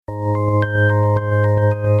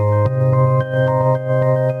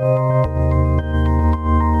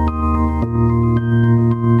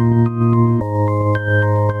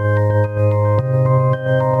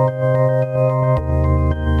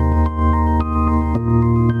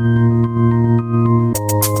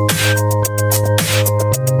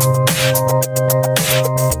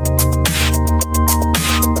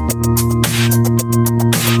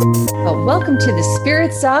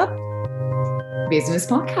What's up? Business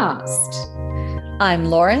Podcast. I'm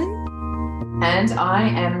Lauren. And I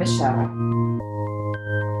am Michelle.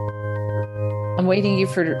 I'm waiting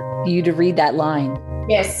for you to read that line.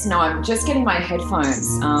 Yes, no, I'm just getting my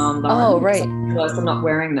headphones. Lauren, right. I realised I'm not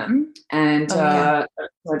wearing them, and I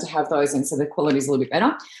wanted to have those in so the quality's a little bit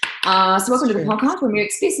better. So welcome to the podcast where we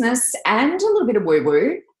mix business and a little bit of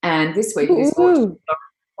woo-woo. And this week is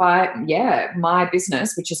by my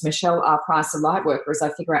business, which is Michelle R. Price, a Lightworker, as I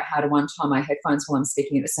figure out how to untie my headphones while I'm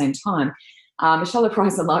speaking at the same time. Michelle R.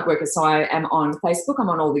 Price, a Lightworker. So I am on Facebook. I'm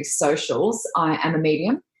on all these socials. I am a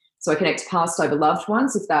medium. So I connect past over loved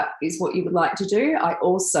ones, if that is what you would like to do. I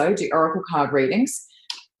also do oracle card readings.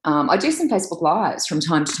 I do some Facebook Lives from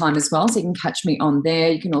time to time as well, so you can catch me on there.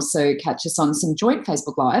 You can also catch us on some joint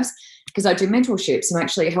Facebook Lives because I do mentorships. I'm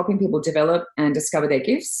actually helping people develop and discover their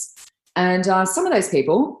gifts. And some of those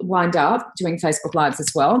people wind up doing Facebook Lives as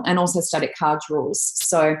well, and also static card draws.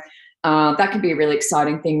 So that can be a really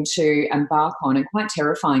exciting thing to embark on, and quite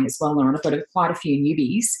terrifying as well, Lauren. I've got quite a few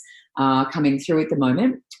newbies coming through at the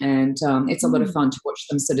moment, and it's a lot of fun to watch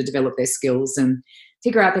them sort of develop their skills and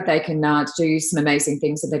figure out that they can do some amazing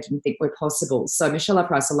things that they didn't think were possible. So Michelle R.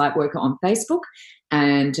 Price, a Lightworker on Facebook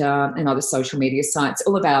and other social media sites.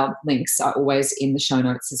 All of our links are always in the show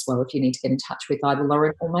notes as well if you need to get in touch with either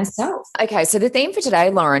Lauren or myself. Okay, so the theme for today,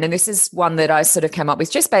 Lauren, and this is one that I sort of came up with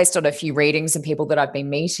just based on a few readings and people that I've been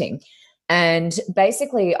meeting. And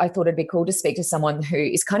basically, I thought it'd be cool to speak to someone who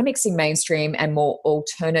is kind of mixing mainstream and more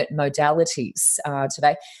alternate modalities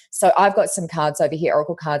today. So I've got some cards over here,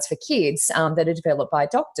 oracle cards for kids that are developed by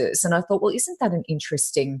doctors. And I thought, well, isn't that an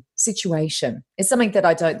interesting situation? It's something that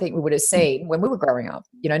I don't think we would have seen when we were growing up.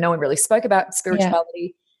 You know, no one really spoke about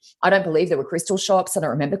spirituality. Yeah. I don't believe there were crystal shops. I don't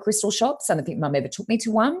remember crystal shops. I don't think Mum ever took me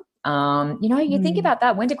to one. You know, you think about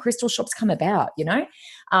that. When did crystal shops come about, you know?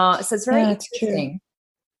 So it's very interesting. True.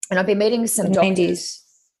 And I've been meeting some doctors.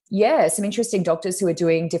 Yeah, some interesting doctors who are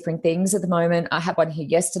doing different things at the moment. I had one here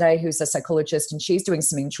yesterday who's a psychologist, and she's doing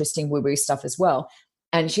some interesting woo-woo stuff as well.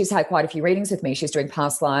 And she's had quite a few readings with me. She's doing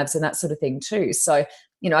past lives and that sort of thing too. So,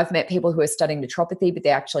 you know, I've met people who are studying naturopathy, but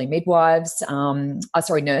they're actually midwives,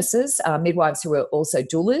 nurses, midwives who are also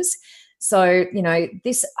doulas. So, you know,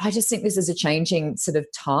 I just think this is a changing sort of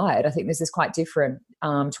tide. I think this is quite different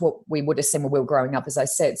to what we would have seen when we were growing up, as I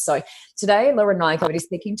said. So today, Laura and I are going to be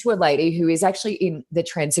speaking to a lady who is actually in the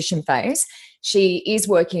transition phase. She is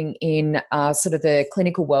working in sort of the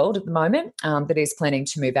clinical world at the moment, but is planning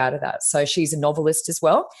to move out of that. So she's a novelist as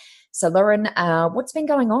well. So Lauren, what's been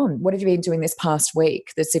going on? What have you been doing this past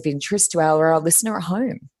week that's of interest to our listener at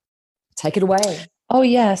home? Take it away. Oh,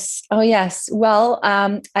 yes. Well,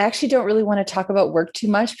 I actually don't really want to talk about work too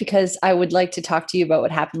much because I would like to talk to you about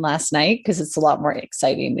what happened last night because it's a lot more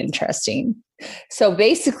exciting and interesting. So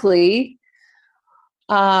basically,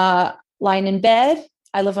 lying in bed,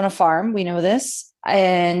 I live on a farm. We know this.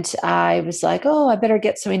 And I was like, oh, I better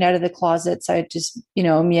get something out of the closet. So I just,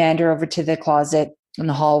 meander over to the closet in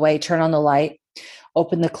the hallway, turn on the light,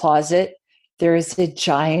 open the closet. There is a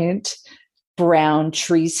giant brown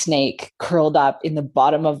tree snake curled up in the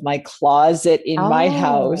bottom of my closet in my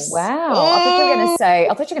house. Wow. I thought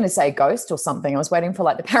you were going to say ghost or something. I was waiting for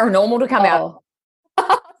like the paranormal to come out.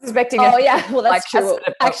 Suspecting well, that's true.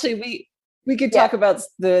 Actually, we could talk about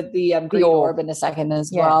the green orb in a second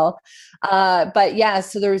as well. But yeah,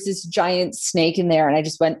 so there was this giant snake in there, and I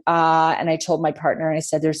just went, and I told my partner, and I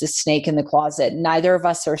said, there's a snake in the closet. Neither of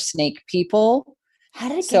us are snake people. How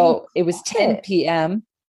did it So it was 10 p.m.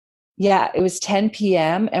 Yeah, it was 10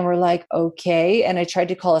 p.m. and we're like, okay. And I tried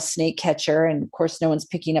to call a snake catcher, and of course, no one's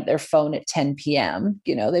picking up their phone at 10 p.m.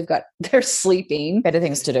 You know, they're sleeping. Better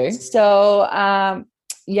things to do. So,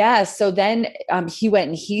 so then he went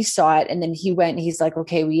and he saw it, and then he went and he's like,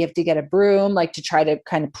 okay, we have to get a broom, like to try to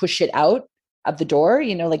kind of push it out of the door,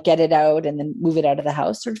 like get it out and then move it out of the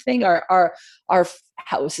house sort of thing. Our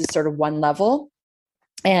house is sort of one level.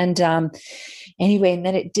 And anyway, and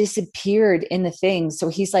then it disappeared in the thing. So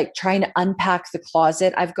he's like trying to unpack the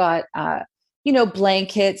closet. I've got,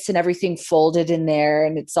 blankets and everything folded in there,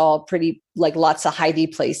 and it's all pretty, like lots of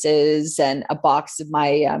hidey places and a box of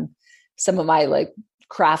my, some of my like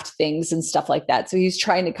craft things and stuff like that. So he's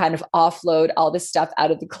trying to kind of offload all this stuff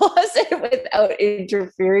out of the closet without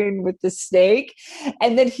interfering with the snake.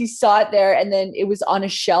 And then he saw it there, and then it was on a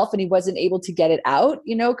shelf and he wasn't able to get it out,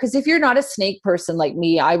 because if you're not a snake person like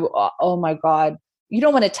me, oh my God, you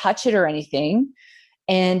don't want to touch it or anything.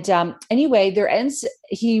 And anyway,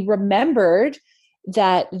 he remembered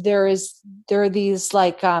that there are these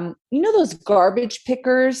like, those garbage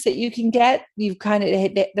pickers that you can get.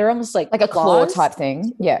 They're almost like a claw type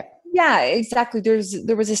thing. Yeah. Yeah, exactly. There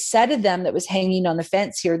was a set of them that was hanging on the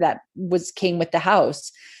fence here that came with the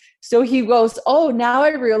house. So he goes, "Oh, now I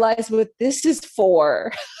realize what this is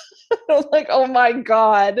for." I'm like, "Oh my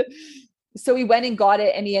God." So he went and got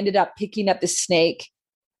it, and he ended up picking up the snake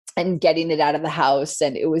and getting it out of the house.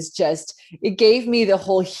 And it gave me the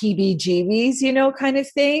whole heebie-jeebies, kind of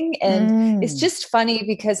thing. And it's just funny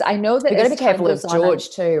because I know that you got to be careful of George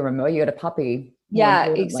too. Remember, you got a puppy. Yeah,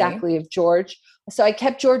 exactly. Of George. So I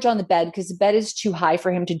kept George on the bed because the bed is too high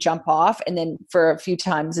for him to jump off. And then for a few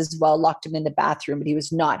times as well, locked him in the bathroom, but he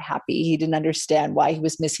was not happy. He didn't understand why he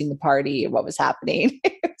was missing the party and what was happening.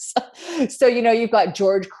 So, you've got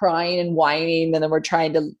George crying and whining, and then we're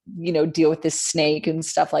trying to, deal with this snake and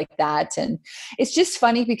stuff like that. And it's just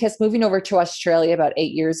funny because moving over to Australia about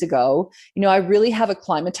 8 years ago, I really have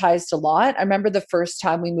acclimatized a lot. I remember the first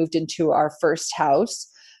time we moved into our first house,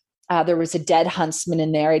 there was a dead huntsman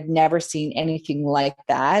in there. I'd never seen anything like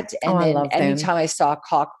that. And then anytime I saw a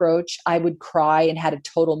cockroach, I would cry and had a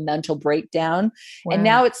total mental breakdown. Wow. And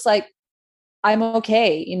now it's like, I'm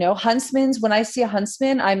okay. Huntsmans, when I see a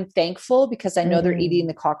huntsman, I'm thankful because I know they're eating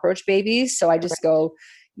the cockroach babies. So I just go,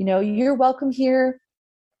 you're welcome here.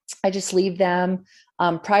 I just leave them.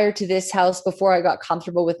 Prior to this house, before I got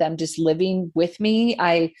comfortable with them just living with me,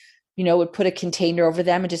 I would put a container over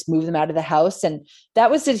them and just move them out of the house. And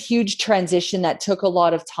that was a huge transition that took a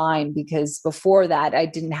lot of time because before that, I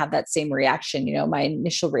didn't have that same reaction. My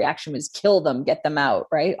initial reaction was kill them, get them out,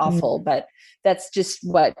 right? Awful. But that's just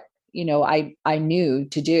what, I knew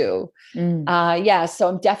to do. So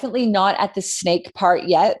I'm definitely not at the snake part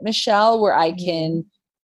yet, Michelle, where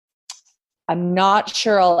I'm not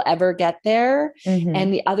sure I'll ever get there.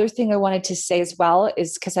 And the other thing I wanted to say as well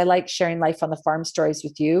is because I like sharing life on the farm stories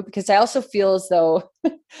with you, because I also feel as though,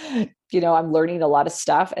 I'm learning a lot of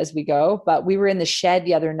stuff as we go. But we were in the shed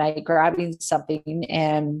the other night grabbing something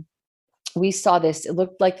and we saw this. It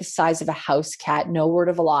looked like the size of a house cat, no word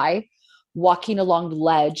of a lie, walking along the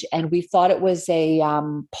ledge. And we thought it was a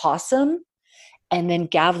possum. And then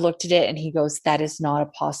Gav looked at it and he goes, "That is not a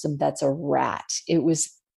possum. That's a rat." It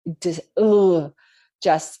was just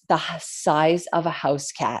the size of a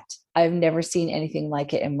house cat. I've never seen anything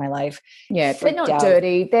like it in my life. Yeah, they're not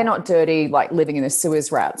dirty. They're not dirty like living in the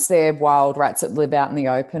sewers rats. They're wild rats that live out in the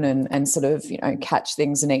open and sort of, catch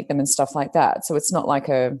things and eat them and stuff like that. So it's not like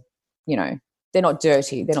they're not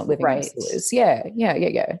dirty. They're not living in the sewers. Yeah.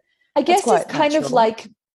 I guess it's kind of like,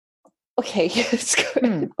 okay, yes,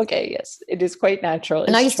 okay, yes, it is quite natural.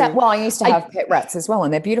 And I used to have pet rats as well,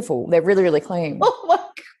 and they're beautiful. They're really, really clean. Oh my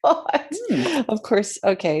God. Of course.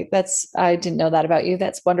 Okay. I didn't know that about you.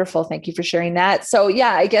 That's wonderful. Thank you for sharing that. So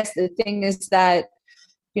yeah, I guess the thing is that,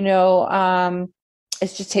 it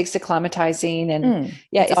just takes acclimatizing and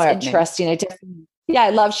it's interesting. I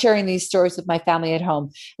love sharing these stories with my family at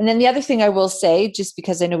home. And then the other thing I will say, just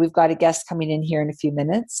because I know we've got a guest coming in here in a few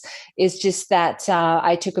minutes, is just that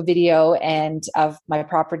I took a video of my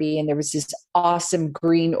property and there was this awesome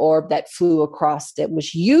green orb that flew across it,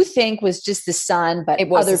 which you think was just the sun, but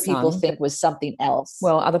other people think was something else.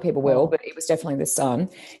 Well, other people will, but it was definitely the sun.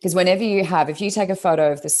 Because if you take a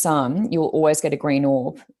photo of the sun, you'll always get a green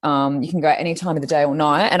orb. You can go any time of the day or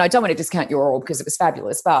night. And I don't want to discount your orb because it was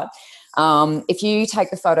fabulous, but if you take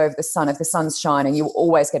the photo of the sun, if the sun's shining, you will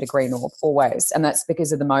always get a green orb, always. And that's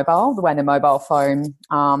because of the way the mobile phone,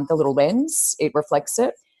 the little lens, it reflects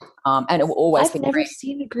it. And it will always be green. I've never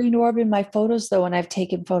seen a green orb in my photos though, when I've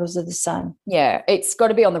taken photos of the sun. Yeah, it's got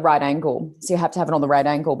to be on the right angle. So you have to have it on the right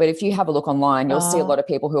angle. But if you have a look online, you'll see a lot of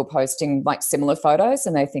people who are posting like similar photos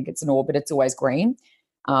and they think it's an orb, but it's always green.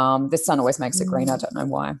 The sun always makes it green. I don't know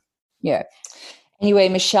why. Yeah. Anyway,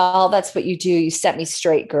 Michelle, that's what you do. You set me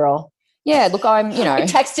straight, girl. Yeah, look, I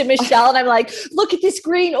texted Michelle and I'm like, "Look at this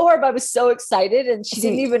green orb." I was so excited and she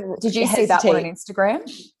didn't even Did you see that one on Instagram?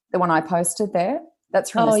 The one I posted there?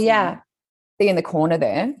 That's from yeah. See in the corner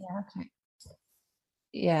there. Yeah, okay.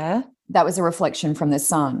 Yeah. That was a reflection from the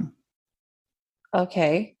sun.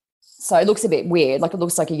 Okay. So it looks a bit weird, like it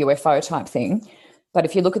looks like a UFO type thing. But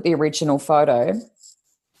if you look at the original photo,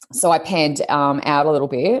 so I panned out a little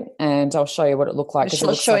bit and I'll show you what it looked like.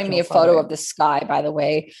 Michelle's showing me a photo of the sky, by the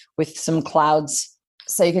way, with some clouds.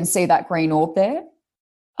 So you can see that green orb there.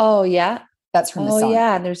 Oh, yeah. That's from the sun. Oh,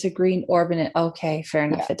 yeah. And there's a green orb in it. Okay, fair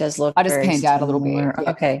enough. Yeah. It does look I just panned out a little bit. Yeah.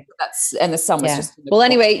 Okay. And the sun was just... Well,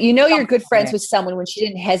 anyway, you're good friends with someone when she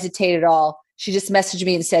didn't hesitate at all. She just messaged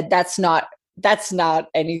me and said, that's not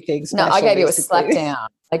anything special. No, I gave you a slap down.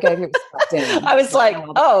 I gave you a dinner. I was like,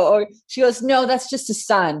 oh, she goes, no, that's just a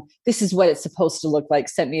sun. This is what it's supposed to look like.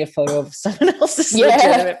 Sent me a photo of someone else's.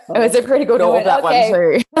 Yeah, it was a pretty good order, that one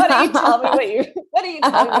too. What do you tell me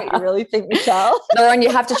what you really think, Michelle? Lauren, you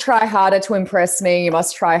have to try harder to impress me. You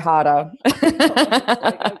must try harder.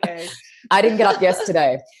 Okay. I didn't get up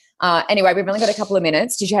yesterday. Anyway, we've only got a couple of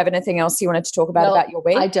minutes. Did you have anything else you wanted to talk about your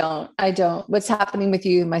week? I don't. What's happening with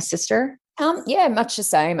you, my sister? Yeah, much the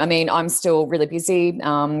same. I mean, I'm still really busy,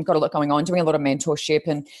 got a lot going on, doing a lot of mentorship.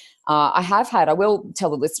 And I will tell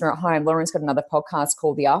the listener at home, Lauren's got another podcast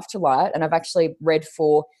called The Afterlight. And I've actually read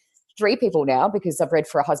for 3 people now, because I've read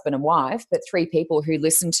for a husband and wife, but 3 people who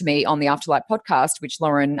listened to me on the Afterlight podcast, which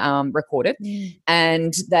Lauren recorded.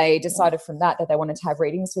 And they decided from that they wanted to have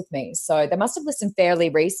readings with me. So they must have listened fairly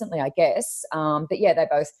recently, I guess. But yeah, they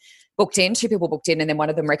both booked in, 2 people booked in, and then one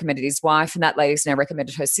of them recommended his wife, and that lady's now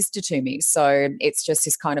recommended her sister to me. So it's just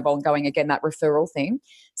this kind of ongoing, again, that referral thing.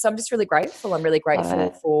 So I'm just really grateful. I'm really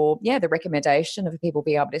grateful for, the recommendation of people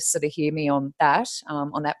being able to sort of hear me on that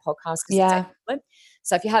podcast. Yeah.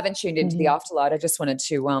 So if you haven't tuned into The Afterlight, I just wanted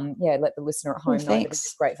to, let the listener at home know that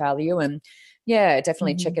it's great value, and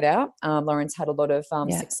definitely check it out. Lauren's had a lot of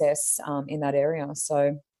success in that area.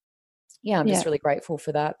 So I'm just really grateful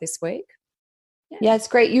for that this week. Yeah, it's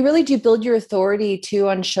great. You really do build your authority too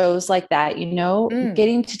on shows like that,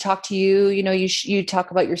 getting to talk to you, you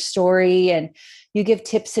talk about your story and you give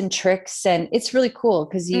tips and tricks, and it's really cool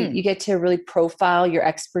because you get to really profile your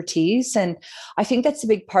expertise. And I think that's a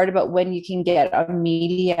big part about when you can get on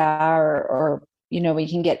media or when you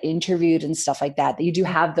can get interviewed and stuff like that, that you do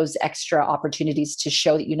have those extra opportunities to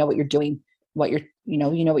show that you know what you're doing, what you're,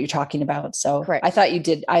 what you're talking about. So Correct. I thought you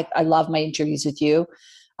did. I love my interviews with you.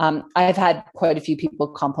 I've had quite a few people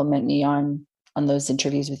compliment me on those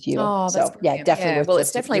interviews with you. Oh, so brilliant. definitely. Yeah, well,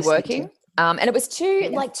 it's definitely working. And it was two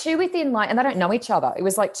within and they don't know each other. It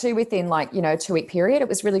was 2 within 2-week period. It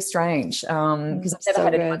was really strange because I've never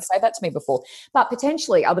had anyone say that to me before. But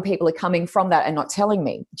potentially other people are coming from that and not telling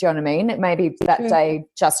me. Do you know what I mean? Maybe that day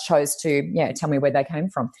just chose to tell me where they came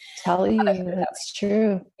from. Tell you, that's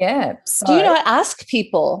true. Yeah. So, do you ask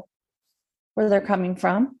people where they're coming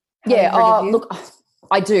from? Look,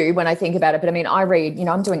 I do when I think about it, but I mean, I read,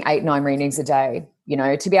 I'm doing 8-9 readings a day,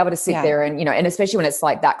 to be able to sit there and, and especially when it's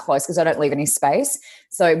like that close, because I don't leave any space.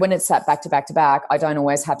 So when it's sat back to back to back, I don't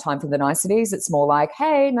always have time for the niceties. It's more like,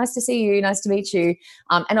 hey, nice to see you. Nice to meet you.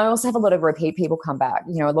 And I also have a lot of repeat people come back.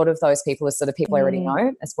 A lot of those people are sort of people I already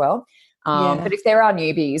know as well. But if there are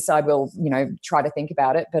newbies, I will, try to think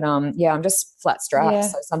about it. But I'm just flat strapped. Yeah.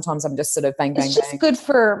 So sometimes I'm just sort of bang, bang, It's just good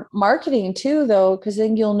for marketing too, though, because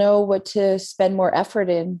then you'll know what to spend more effort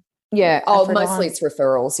in. Yeah. Mostly it's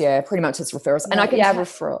referrals. Yeah. Pretty much it's referrals. And I can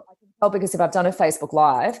referral. Because if I've done a Facebook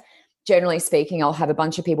Live, generally speaking, I'll have a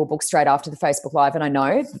bunch of people book straight after the Facebook Live, and I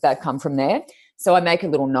know that they've come from there. So I make a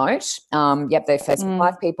little note. They're Facebook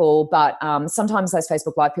Live people, but sometimes those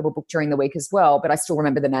Facebook Live people book during the week as well, but I still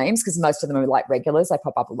remember the names because most of them are like regulars. They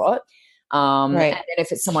pop up a lot. And then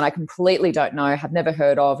if it's someone I completely don't know, have never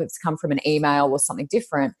heard of, it's come from an email or something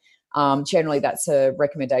different, generally that's a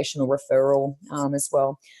recommendation or referral as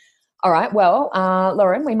well. All right. Well,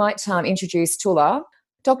 Lauren, we might introduce Tula.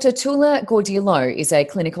 Dr. Tula Gordillo is a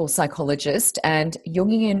clinical psychologist and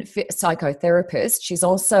Jungian psychotherapist. She's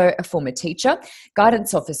also a former teacher,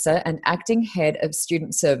 guidance officer, and acting head of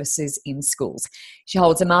student services in schools. She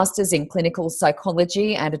holds a master's in clinical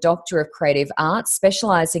psychology and a doctor of creative arts,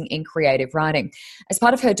 specializing in creative writing. As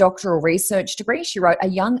part of her doctoral research degree, she wrote a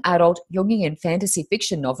young adult Jungian fantasy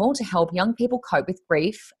fiction novel to help young people cope with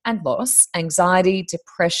grief and loss, anxiety,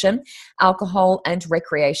 depression, alcohol, and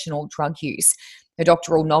recreational drug use. Her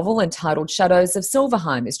doctoral novel, entitled Shadows of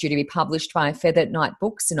Silverheim, is due to be published by Feather Knight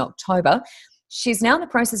Books in October. She's now in the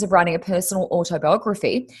process of writing a personal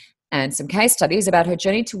autobiography and some case studies about her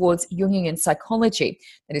journey towards Jungian psychology,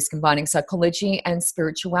 that is combining psychology and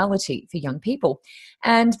spirituality for young people.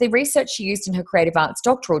 And the research she used in her creative arts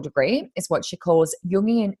doctoral degree is what she calls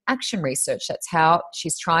Jungian action research. That's how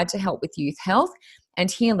she's tried to help with youth health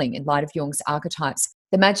and healing in light of Jung's archetypes.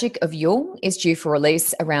 The Magic of Jung is due for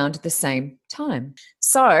release around the same time.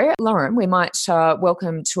 So, Lauren, we might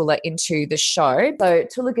welcome Tula into the show. So,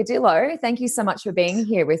 Tula Gordillo, thank you so much for being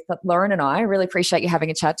here with Lauren and I. I really appreciate you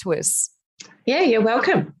having a chat to us. Yeah, you're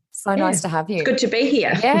welcome. So nice to have you. It's good to be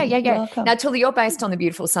here. Yeah. Welcome. Now, Tula, you're based on the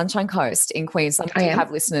beautiful Sunshine Coast in Queensland. You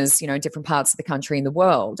have listeners, in different parts of the country and the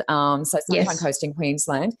world. So Sunshine Coast in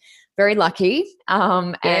Queensland. Very lucky.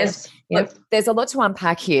 Yes. And look, there's a lot to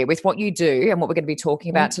unpack here with what you do and what we're going to be talking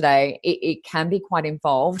about today. It can be quite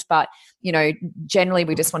involved, but, generally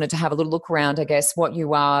we just wanted to have a little look around, I guess, what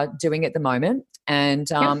you are doing at the moment And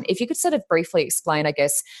if you could sort of briefly explain, I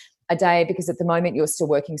guess, a day, because at the moment you're still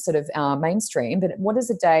working sort of mainstream, but what does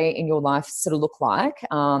a day in your life sort of look like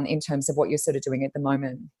in terms of what you're sort of doing at the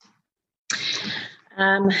moment?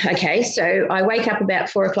 Okay, so I wake up about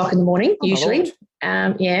 4 o'clock in the morning, usually.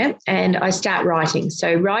 And I start writing.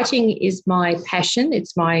 So writing is my passion.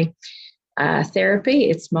 It's my therapy.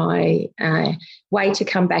 It's my way to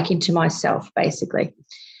come back into myself, basically.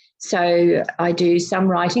 So I do some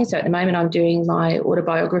writing. So at the moment I'm doing my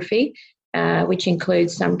autobiography, which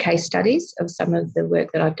includes some case studies of some of the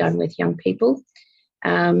work that I've done with young people.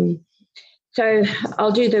 So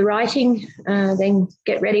I'll do the writing, then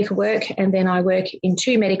get ready for work, and then I work in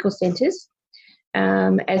 2 medical centres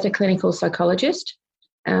as a clinical psychologist.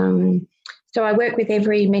 So I work with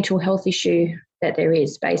every mental health issue that there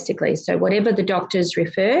is, basically. So whatever the doctors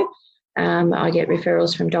refer, I get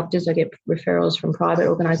referrals from doctors, I get referrals from private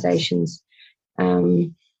organisations.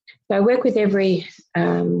 So I work with every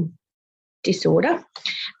disorder.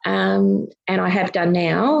 And I have done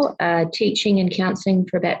now teaching and counselling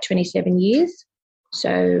for about 27 years,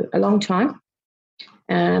 so a long time.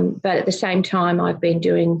 But at the same time, I've been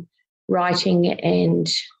doing writing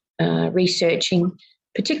and researching,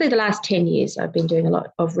 particularly the last 10 years. I've been doing a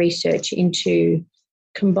lot of research into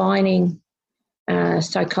combining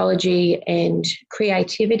psychology and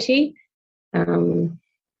creativity.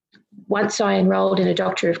 Once I enrolled in a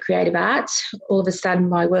Doctor of Creative Arts, all of a sudden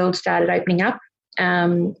my world started opening up,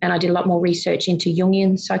 and I did a lot more research into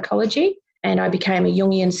Jungian psychology, and I became a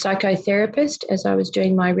Jungian psychotherapist as I was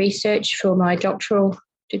doing my research for my doctoral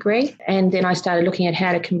degree. And then I started looking at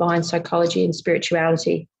how to combine psychology and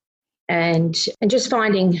spirituality, and just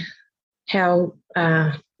finding how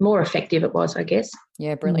more effective it was, I guess.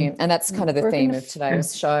 Yeah, brilliant. And that's kind of the theme of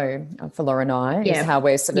today's show for Laura and I, is how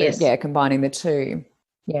we're sort of, combining the two.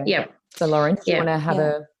 Yeah. Yep. So, Lauren, do you want to have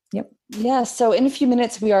a... Yep. Yeah. So in a few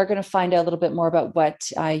minutes, we are going to find out a little bit more about what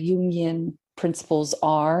Jungian principles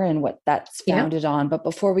are and what that's founded on. But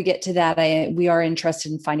before we get to that, we are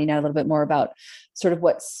interested in finding out a little bit more about sort of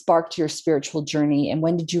what sparked your spiritual journey, and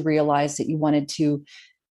when did you realize that you wanted to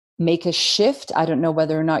make a shift? I don't know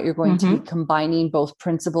whether or not you're going to be combining both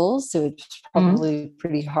principles. So it's probably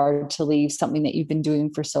pretty hard to leave something that you've been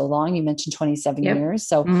doing for so long. You mentioned 27 years.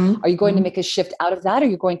 So are you going to make a shift out of that? Or are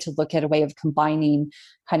you going to look at a way of combining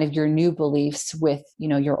kind of your new beliefs with,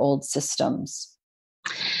 your old systems?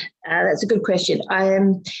 That's a good question.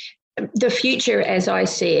 The future, as I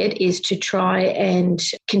see it, is to try and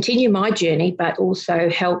continue my journey, but also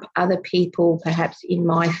help other people, perhaps in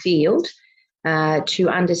my field, to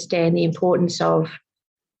understand the importance of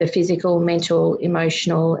the physical, mental,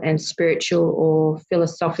 emotional, and spiritual or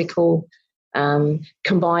philosophical,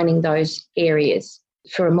 combining those areas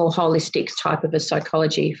for a more holistic type of a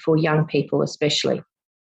psychology for young people especially.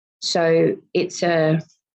 So it's a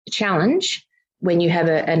challenge when you have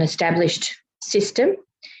an established system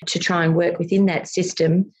to try and work within that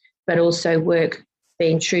system, but also work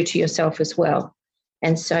being true to yourself as well.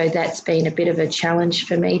 And so that's been a bit of a challenge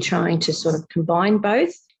for me, trying to sort of combine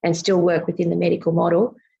both and still work within the medical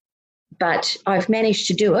model. But I've managed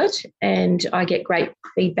to do it, and I get great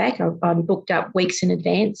feedback. I'm booked up weeks in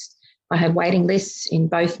advance. I have waiting lists in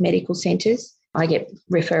both medical centres. I get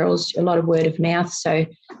referrals, a lot of word of mouth. So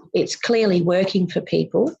it's clearly working for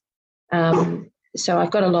people. So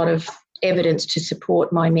I've got a lot of evidence to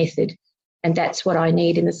support my method. And that's what I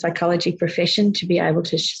need in the psychology profession, to be able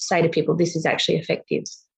to say to people, this is actually effective.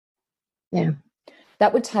 Yeah.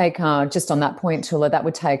 That would take, just on that point, Tula, that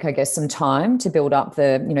would take, I guess, some time to build up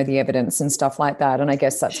the, the evidence and stuff like that. And I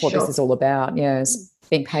guess that's what this is all about. Yeah, is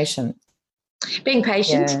being patient. Being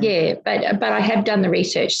patient, yeah. But I have done the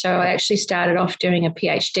research. So I actually started off doing a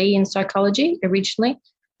PhD in psychology originally,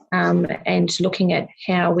 and looking at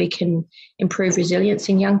how we can improve resilience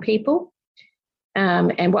in young people.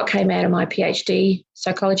 And what came out of my PhD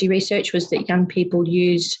psychology research was that young people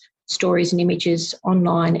use stories and images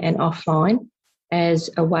online and offline as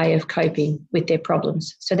a way of coping with their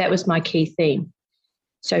problems. So that was my key theme.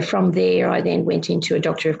 So from there, I then went into a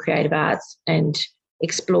Doctor of Creative Arts and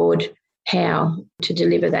explored how to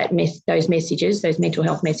deliver those messages, those mental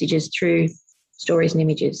health messages, through stories and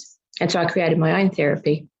images. And so I created my own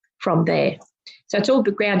therapy from there. So it's all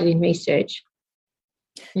grounded in research.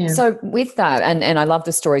 Yeah. So with that, and I love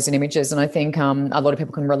the stories and images, and I think a lot of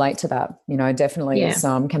people can relate to that. Definitely it's,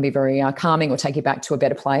 can be very calming or take you back to a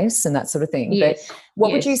better place and that sort of thing. Yes. But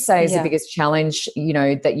what would you say is the biggest challenge,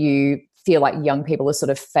 that you feel like young people are sort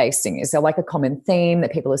of facing? Is there like a common theme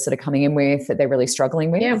that people are sort of coming in with that they're really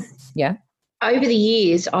struggling with? Yeah. Over the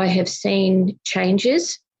years, I have seen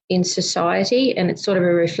changes in society, and it's sort of a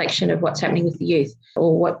reflection of what's happening with the youth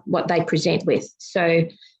or what they present with. So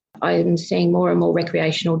I'm seeing more and more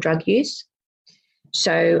recreational drug use.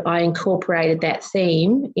 So I incorporated that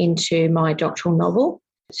theme into my doctoral novel.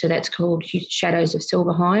 So that's called Shadows of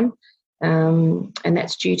Silverheim, and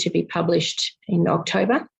that's due to be published in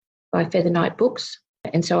October by Feather Knight Books.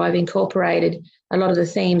 And so I've incorporated a lot of the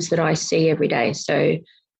themes that I see every day. So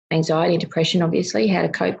anxiety and depression, obviously, how to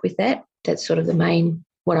cope with that. That's sort of the main,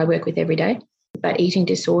 what I work with every day. But eating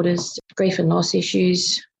disorders, grief and loss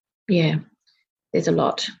issues, yeah, there's a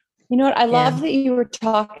lot. You know what? I love that you were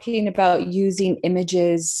talking about using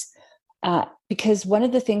images because one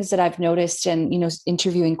of the things that I've noticed and,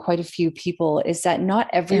 interviewing quite a few people is that not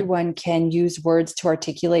everyone can use words to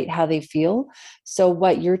articulate how they feel. So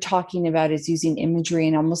what you're talking about is using imagery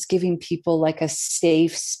and almost giving people like a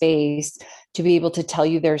safe space to be able to tell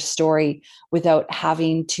you their story without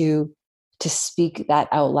having to speak that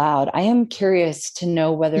out loud. I am curious to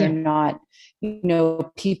know whether or not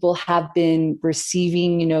people have been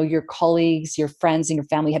receiving, your colleagues, your friends, and your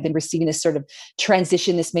family have been receiving this sort of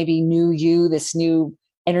transition, this maybe new you, this new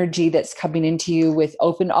energy that's coming into you with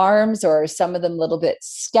open arms, or some of them a little bit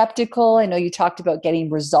skeptical. I know you talked about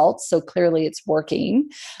getting results, so clearly it's working,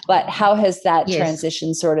 but how has that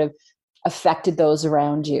transition sort of affected those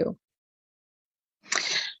around you?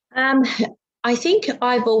 I think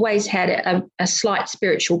I've always had a slight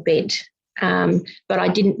spiritual bent. But I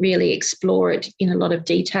didn't really explore it in a lot of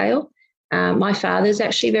detail. My father's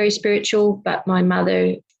actually very spiritual, but my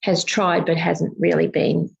mother has tried but hasn't really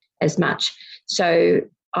been as much. So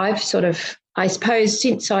I've I suppose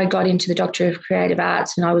since I got into the Doctorate of Creative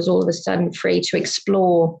Arts and I was all of a sudden free to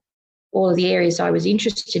explore all of the areas I was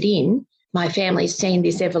interested in, my family's seen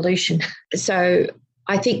this evolution. So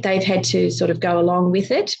I think they've had to sort of go along with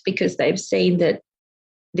it because they've seen that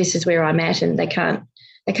this is where I'm at and they can't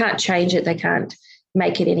change it. They can't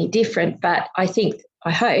make it any different. But I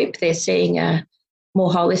hope they're seeing a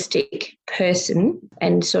more holistic person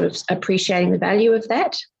and sort of appreciating the value of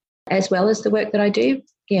that as well as the work that I do.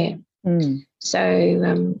 Yeah. So,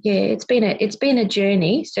 it's been a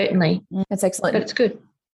journey, certainly. That's excellent. But it's good.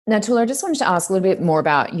 Now, Tula, I just wanted to ask a little bit more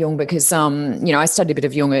about Jung because, I studied a bit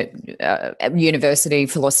of Jung at university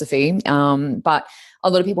philosophy, but a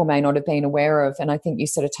lot of people may not have been aware of, and I think you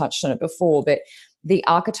sort of touched on it before, but the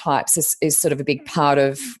archetypes is sort of a big part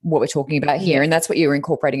of what we're talking about here. And that's what you're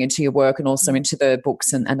incorporating into your work and also into the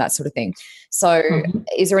books and that sort of thing. So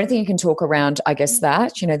is there anything you can talk around, I guess,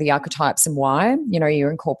 that, the archetypes and why,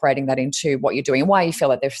 you're incorporating that into what you're doing and why you feel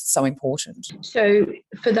like they're so important? So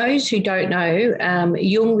for those who don't know,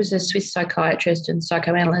 Jung was a Swiss psychiatrist and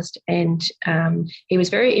psychoanalyst, and he was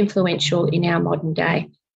very influential in our modern day.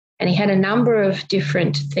 And he had a number of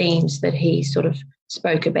different themes that he sort of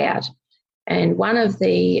spoke about. And one of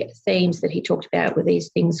the themes that he talked about were these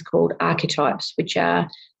things called archetypes, which are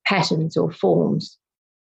patterns or forms.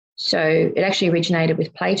 So it actually originated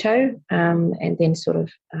with Plato and then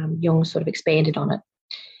Jung sort of expanded on it.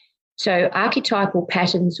 So archetypal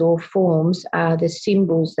patterns or forms are the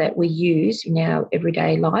symbols that we use in our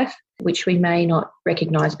everyday life, which we may not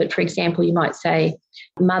recognise. But for example, you might say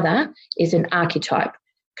mother is an archetype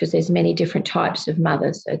because there's many different types of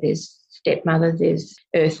mothers. So there's stepmother, there's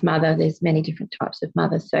earth mother, there's many different types of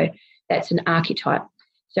mother. So that's an archetype.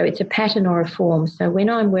 So it's a pattern or a form. So when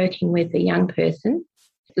I'm working with a young person,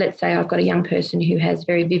 let's say I've got a young person who has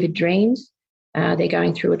very vivid dreams, they're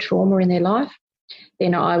going through a trauma in their life,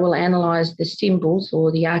 then I will analyse the symbols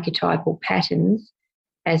or the archetypal patterns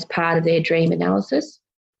as part of their dream analysis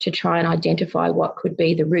to try and identify what could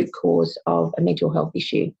be the root cause of a mental health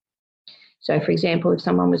issue. So, for example, if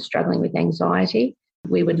someone was struggling with anxiety,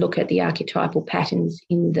 we would look at the archetypal patterns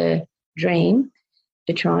in the dream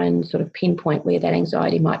to try and sort of pinpoint where that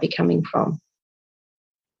anxiety might be coming from.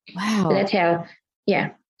 Wow. So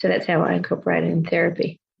that's how I incorporate it in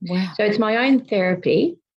therapy. Wow. So it's my own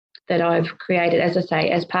therapy that I've created, as I say,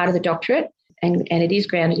 as part of the doctorate, and it is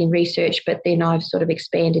grounded in research, but then I've sort of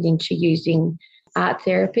expanded into using art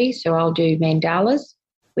therapy. So I'll do mandalas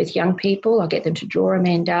with young people. I'll get them to draw a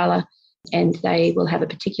mandala and they will have a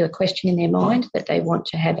particular question in their mind that they want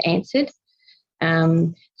to have answered.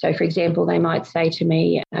 So, for example, they might say to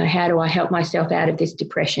me, how do I help myself out of this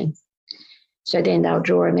depression? So then they'll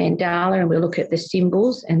draw a mandala and we'll look at the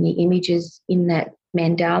symbols and the images in that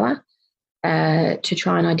mandala to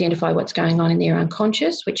try and identify what's going on in their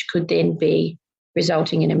unconscious, which could then be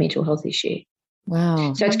resulting in a mental health issue.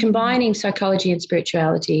 Wow. So it's combining psychology and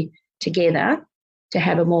spirituality together to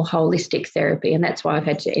have a more holistic therapy. And that's why I've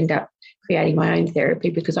had to end up creating my own therapy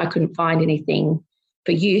because I couldn't find anything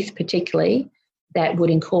for youth particularly that would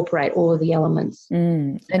incorporate all of the elements.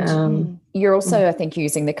 And you're also, I think,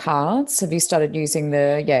 using the cards. Have you started using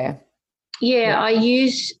the, Yeah, I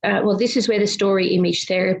use, this is where the story image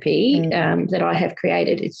therapy that I have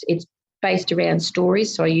created, it's based around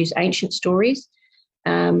stories. So I use ancient stories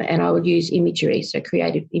and I would use imagery, so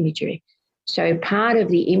creative imagery. So part of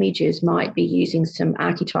the images might be using some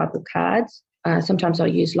archetypal cards. Sometimes I'll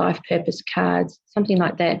use life purpose cards, something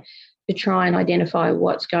like that, to try and identify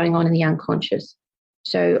what's going on in the unconscious.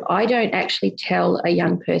 So I don't actually tell a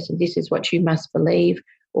young person, this is what you must believe,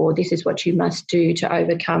 or this is what you must do to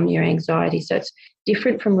overcome your anxiety. So it's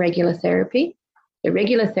different from regular therapy. The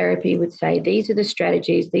regular therapy would say, these are the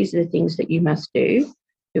strategies, these are the things that you must do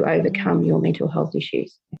to overcome your mental health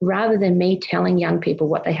issues. Rather than me telling young people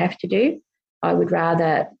what they have to do, I would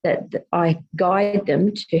rather that I guide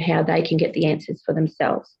them to how they can get the answers for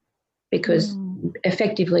themselves, because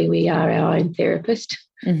effectively we are our own therapist.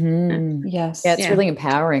 Yes. Yeah, it's really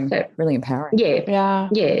empowering. So, really empowering. Yeah,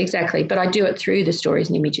 exactly. But I do it through the stories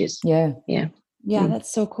and images. Yeah,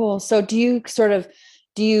 that's so cool. So do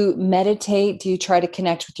you meditate? Do you try to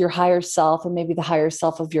connect with your higher self and maybe the higher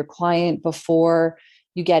self of your client before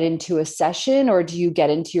you get into a session, or do you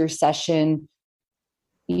get into your session,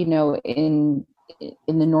 in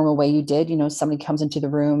the normal way you did? Somebody comes into the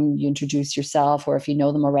room, you introduce yourself, or if you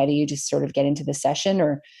know them already, you just sort of get into the session?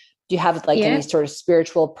 Or do you have any sort of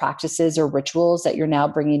spiritual practices or rituals that you're now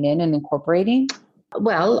bringing in and incorporating?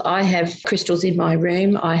 Well, I have crystals in my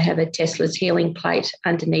room. I have a Tesla's healing plate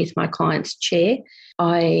underneath my client's chair.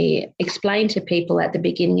 I explain to people at the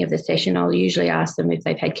beginning of the session, I'll usually ask them if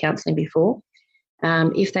they've had counselling before.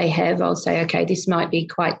 If they have, I'll say, okay, this might be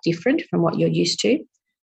quite different from what you're used to.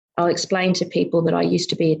 I'll explain to people that I used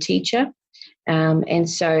to be a teacher, and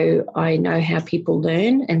so I know how people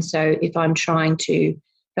learn. And so if I'm trying to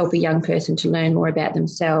help a young person to learn more about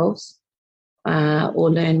themselves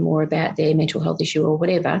or learn more about their mental health issue or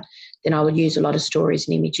whatever, then I would use a lot of stories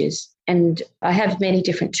and images. And I have many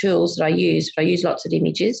different tools that I use, but I use lots of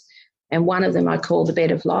images. And one of them I call the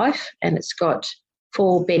Bed of Life, and it's got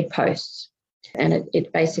 4 bedposts. And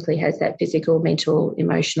it basically has that physical, mental,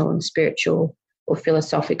 emotional and spiritual or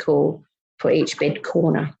philosophical for each bed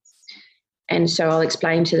corner. And so I'll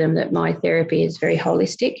explain to them that my therapy is very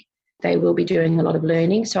holistic. They will be doing a lot of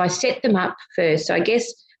learning. So I set them up first. So I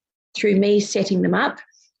guess through me setting them up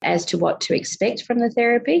as to what to expect from the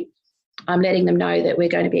therapy, I'm letting them know that we're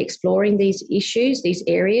going to be exploring these issues, these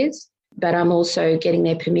areas, but I'm also getting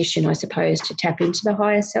their permission, I suppose, to tap into the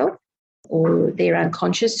higher self or their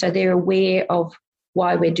unconscious, so they're aware of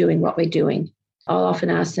why we're doing what we're doing. I'll often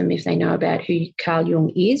ask them if they know about who Carl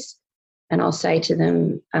Jung is, and I'll say to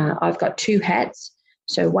them, I've got 2 hats.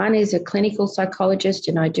 So one is a clinical psychologist,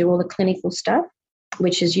 and I do all the clinical stuff,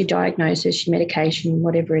 which is your diagnosis, your medication,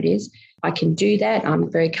 whatever it is. I can do that. I'm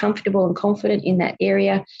very comfortable and confident in that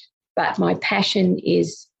area, but my passion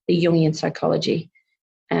is the Jungian psychology.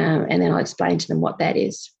 And then I'll explain to them what that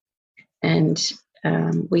is. And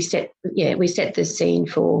we set the scene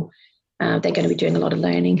for they're going to be doing a lot of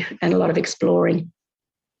learning and a lot of exploring.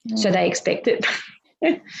 So they expect it.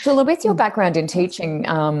 So with your background in teaching,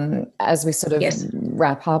 as we sort of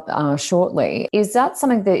wrap up shortly, is that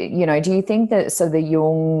something that, do you think that the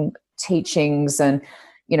Jung teachings and,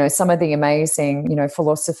 some of the amazing,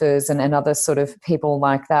 philosophers and other sort of people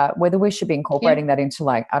like that, whether we should be incorporating that into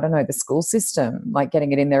the school system, like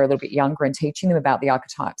getting it in there a little bit younger and teaching them about the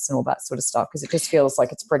archetypes and all that sort of stuff? Because it just feels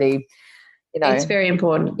like it's pretty... It's very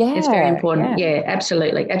important. It's very important. Yeah,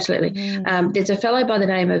 absolutely. Absolutely. There's a fellow by the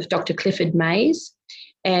name of Dr. Clifford Mays,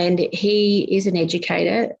 and he is an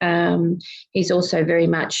educator. He's also very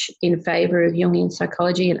much in favour of Jungian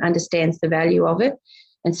psychology and understands the value of it.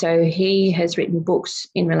 And so he has written books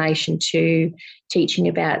in relation to teaching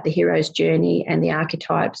about the hero's journey and the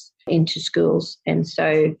archetypes into schools. And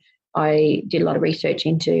so I did a lot of research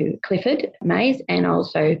into Clifford Mays and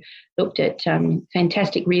also looked at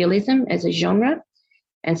fantastic realism as a genre.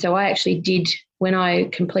 And so I actually did, when I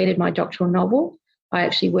completed my doctoral novel, I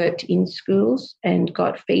actually worked in schools and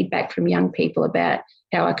got feedback from young people about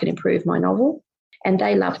how I could improve my novel, and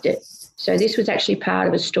they loved it. So this was actually part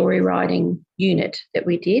of a story writing unit that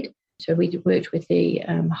we did. So we worked with the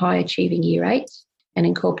high achieving year 8s and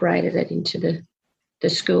incorporated it into the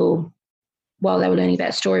school. While they were learning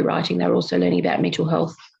about story writing, they were also learning about mental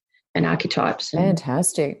health and archetypes.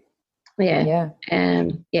 Fantastic.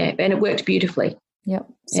 And it worked beautifully. Yep.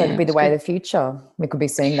 So it could be the way of the future. We could be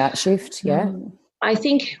seeing that shift. Yeah. I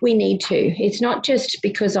think we need to. It's not just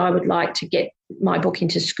because I would like to get my book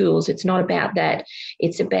into schools. It's not about that.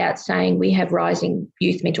 It's about saying we have rising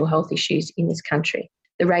youth mental health issues in this country.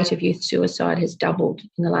 The rate of youth suicide has doubled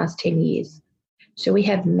in the last 10 years. So we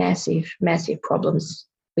have massive, massive problems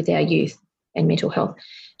with our youth and mental health.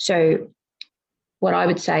 So what I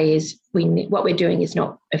would say is what we're doing is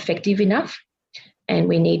not effective enough, and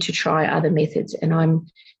we need to try other methods. And I'm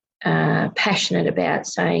passionate about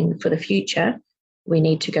saying for the future, we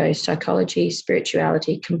need to go psychology,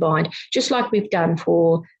 spirituality combined, just like we've done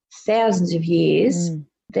for thousands of years.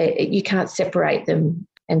 That you can't separate them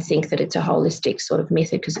and think that it's a holistic sort of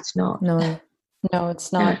method, because it's not. No,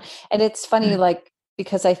 it's not. No. And it's funny,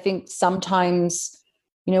 because I think sometimes,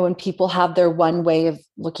 when people have their one way of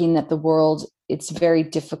looking at the world, it's very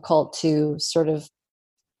difficult to sort of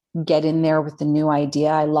get in there with the new idea.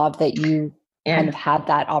 I love that you kind of had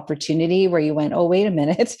that opportunity where you went, oh, wait a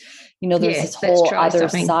minute, there's this whole other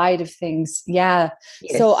side of things. Yeah.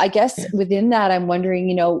 Yes. So I guess within that, I'm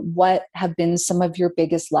wondering, what have been some of your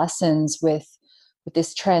biggest lessons with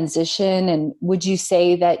this transition? And would you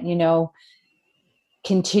say that,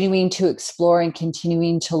 continuing to explore and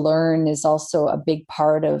continuing to learn is also a big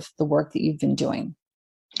part of the work that you've been doing?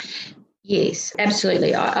 Yes,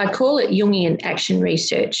 absolutely. I call it Jungian action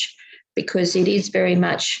research because it is very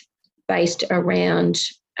much based around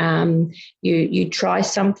you try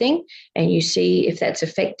something and you see if that's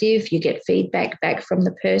effective. You get feedback back from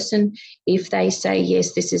the person. If they say,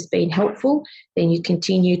 yes, this has been helpful, then you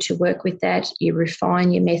continue to work with that. You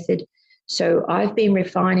refine your method. So I've been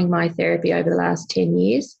refining my therapy over the last 10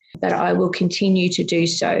 years, but I will continue to do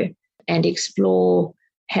so and explore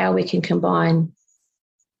how we can combine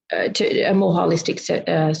to a more holistic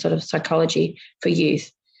sort of psychology for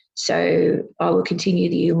youth. So I will continue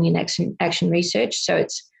the Jungian action research. So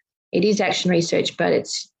it is action research, but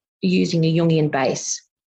it's using a Jungian base.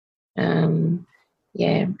 And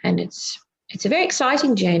it's a very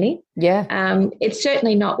exciting journey. Yeah. It's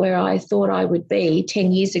certainly not where I thought I would be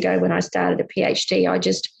 10 years ago when I started a PhD. I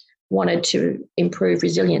just wanted to improve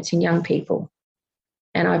resilience in young people.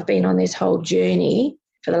 And I've been on this whole journey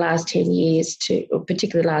for the last 10 years or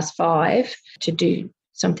particularly the last 5 to do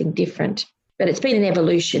something different. But it's been an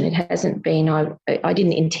evolution. It hasn't been, I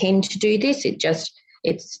didn't intend to do this.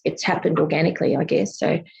 It's happened organically, I guess.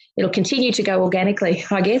 So it'll continue to go organically,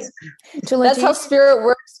 I guess. That's how spirit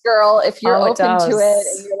works, girl. If you're open to it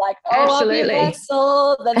and you're like, absolutely. I'll be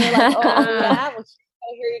vessel, then you're like, yeah, well,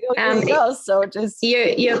 here you go. So just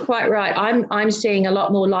you're quite right. I'm seeing a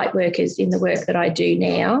lot more light workers in the work that I do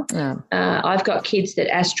now. Yeah. I've got kids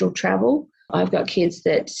that astral travel. I've got kids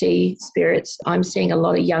that see spirits. I'm seeing a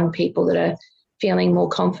lot of young people that are feeling more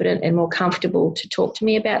confident and more comfortable to talk to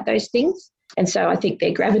me about those things. And so I think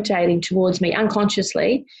they're gravitating towards me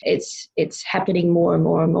unconsciously. It's happening more and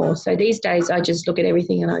more and more. So these days I just look at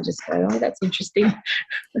everything and I just go, oh, that's interesting.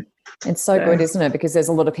 It's so good, isn't it? Because there's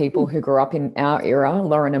a lot of people who grew up in our era,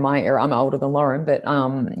 Lauren and my era. I'm older than Lauren, but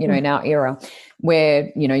in our era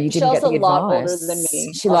where, you didn't get the advice. A lot older than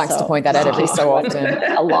me. She likes to point that out every so often.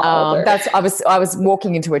 A lot older. I was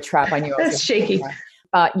walking into a trap. I knew I was that's cheeky.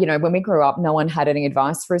 But, when we grew up, no one had any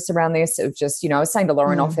advice for us around this. It was just, I was saying to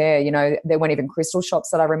Lauren off air, there weren't even crystal shops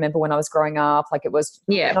that I remember when I was growing up. Like it was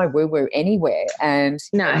no woo-woo anywhere. And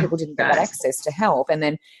people didn't get that access to help. And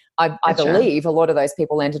then I believe a lot of those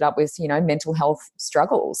people ended up with, mental health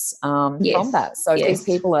struggles from that. So these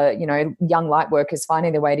people are, young light workers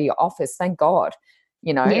finding their way to your office. Thank God,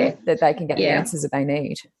 that they can get the answers that they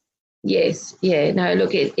need. Yes. Yeah. No,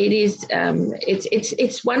 look, it is,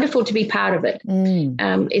 it's wonderful to be part of it.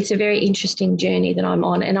 It's a very interesting journey that I'm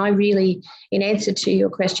on. And I really, in answer to your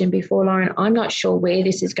question before, Lauren, I'm not sure where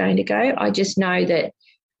this is going to go. I just know that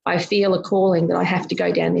I feel a calling that I have to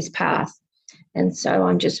go down this path. And so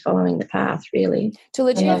I'm just following the path, really.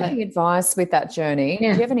 Tula, do you have any advice with that journey?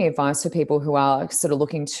 Yeah. Do you have any advice for people who are sort of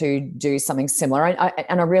looking to do something similar?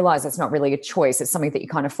 And I realise it's not really a choice. It's something that you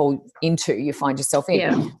kind of fall into, you find yourself in.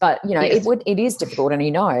 Yeah. But, it is difficult, and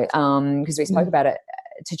because we spoke about it,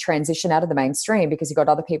 to transition out of the mainstream, because you've got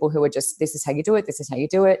other people who are just, this is how you do it, this is how you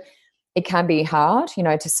do it. It can be hard,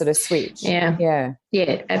 to sort of switch. Yeah,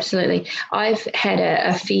 absolutely. I've had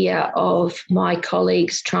a fear of my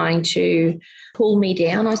colleagues trying to pull me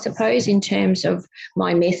down, I suppose, in terms of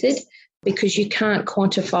my method, because you can't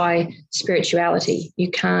quantify spirituality.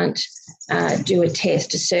 You can't do a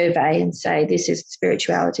test, a survey, and say this is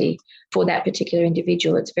spirituality for that particular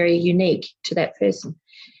individual. It's very unique to that person.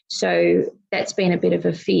 So that's been a bit of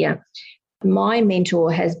a fear. My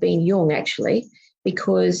mentor has been Jung, actually,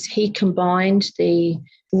 because he combined the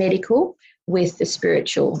medical with the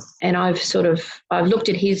spiritual. And I've looked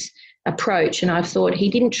at his approach and I've thought he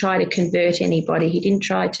didn't try to convert anybody. He didn't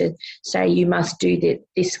try to say you must do that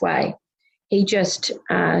this way. He just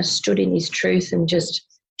stood in his truth and just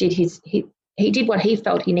did he did what he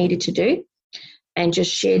felt he needed to do. and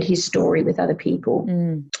just shared his story with other people.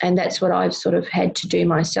 And that's what I've sort of had to do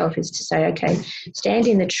myself, is to say, okay, stand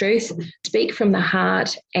in the truth, speak from the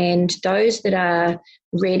heart, and those that are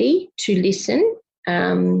ready to listen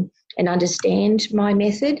and understand my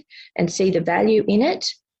method and see the value in it,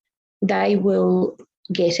 they will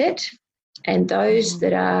get it. And those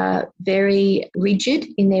that are very rigid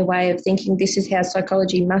in their way of thinking, this is how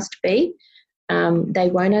psychology must be, they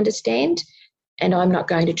won't understand. And I'm not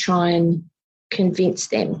going to try and convince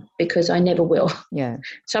them, because I never will. Yeah.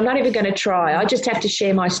 So I'm not even going to try. I just have to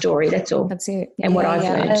share my story. That's all. That's it. And what I've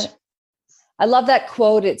learned. I love that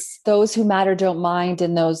quote. It's those who matter don't mind,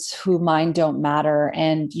 and those who mind don't matter.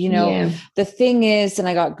 And, you know, the thing is, and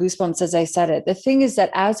I got goosebumps as I said it, the thing is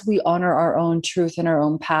that as we honor our own truth and our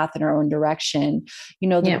own path and our own direction, you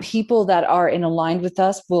know, the people that are in aligned with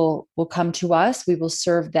us will come to us. We will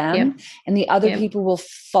serve them, and the other people will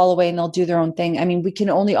fall away and they'll do their own thing. I mean, we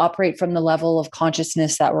can only operate from the level of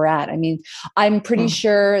consciousness that we're at. I mean, I'm pretty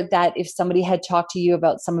sure that if somebody had talked to you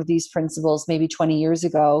about some of these principles maybe 20 years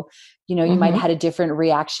ago, you know, you might have had a different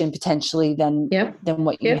reaction potentially than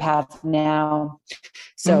what you have now.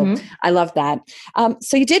 So I love that.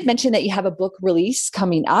 So you did mention that you have a book release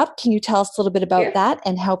coming up. Can you tell us a little bit about that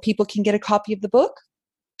and how people can get a copy of the book?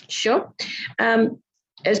 Sure.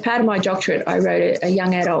 As part of my doctorate, I wrote a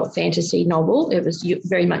young adult fantasy novel. It was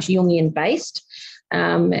very much Jungian based,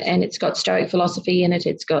 and it's got Stoic philosophy in it.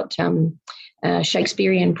 It's got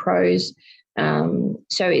Shakespearean prose.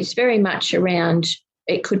 So it's very much around,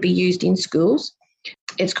 it could be used in schools.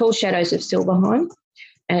 It's called Shadows of Silverheim,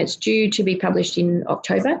 and it's due to be published in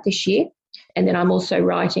October this year. And then I'm also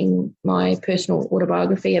writing my personal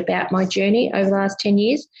autobiography about my journey over the last 10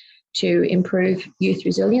 years to improve youth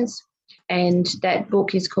resilience. And that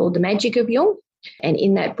book is called The Magic of Jung. And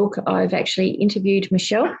in that book, I've actually interviewed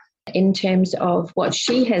Michelle in terms of what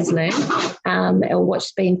she has learned, or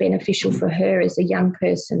what's been beneficial for her as a young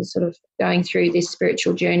person, sort of going through this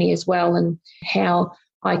spiritual journey as well, and how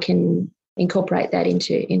I can incorporate that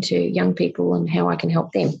into young people and how I can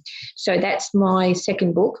help them. So that's my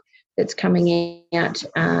second book that's coming out.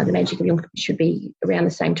 The Magic of Jung should be around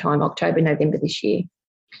the same time, October, November this year.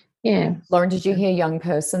 Yeah. Lauren, did you hear young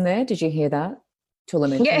person there? Did you hear that?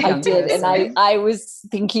 Yeah, I did. And I was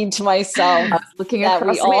thinking to myself, I was looking that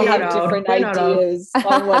we all have different ideas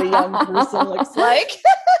on what a young person looks like.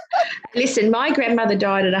 Listen, my grandmother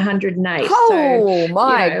died at 108. Oh, so,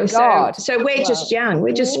 my God. So we're just young.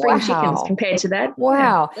 We're just spring chickens compared to that.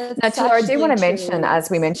 Wow. Yeah. Now, Tula, I do want to mention, as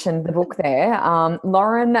we mentioned the book there,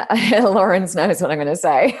 Lauren knows what I'm going to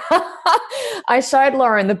say. I showed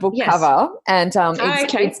Lauren the book cover, and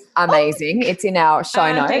it's amazing. It's in our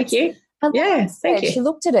show notes. Thank you. Thank you. She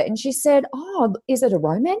looked at it and she said, "Oh, is it a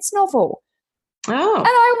romance novel?" Oh, and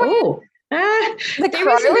I went, "The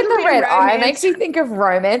crow with the red eye makes you think of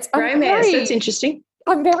romance." That's interesting.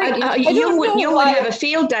 I'm very. You would have a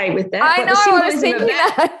field day with that. I know. I was thinking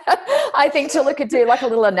that. I think Tula could do like a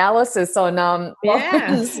little analysis on.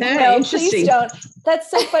 Interesting. Please don't. That's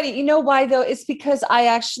so funny. You know why though? It's because I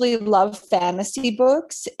actually love fantasy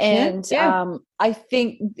books, and I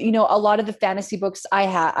think a lot of the fantasy books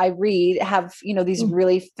I read have these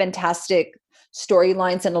really fantastic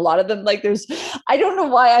storylines, and a lot of them, like, I don't know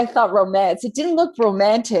why I thought romance. It didn't look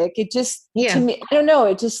romantic. It just to me, I don't know.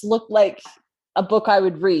 It just looked like a book I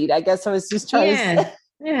would read. I guess I was just trying to.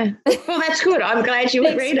 Yeah. Well, that's good. I'm glad you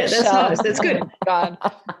would read it. That's nice. That's good. God.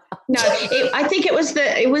 No, I think it was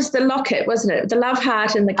the locket, wasn't it? The love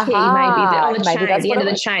heart and the key, maybe on the chain, at the end of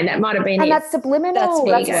the chain. That might have been and that's subliminal.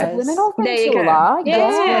 That's subliminal. There you go.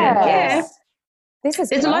 Yeah.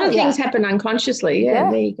 There's a lot of things happen unconsciously.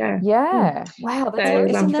 Yeah, there you go. Yeah. Wow,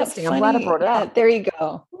 that's interesting. I'm glad I brought it up. There you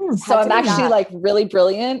go. So I'm actually like really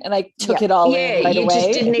brilliant, and I took it all in right away. You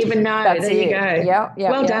just didn't even know. There you go.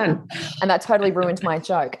 Yeah. Well done. And that totally ruined my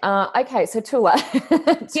joke. Okay, so Tula.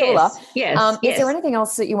 Yes. Is there anything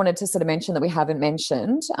else that you wanted to sort of mention that we haven't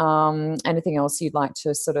mentioned? Anything else you'd like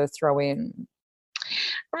to sort of throw in?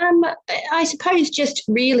 I suppose just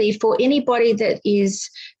really for anybody that is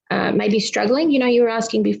maybe struggling. You were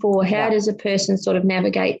asking before, how does a person sort of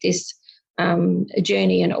navigate this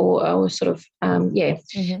journey or sort of,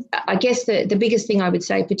 I guess the biggest thing I would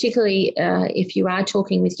say, particularly if you are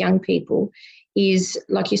talking with young people, is,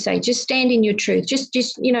 like you say, just stand in your truth. Just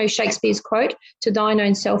Shakespeare's quote, "To thine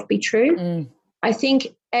own self be true." I think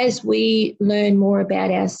as we learn more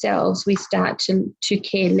about ourselves, we start to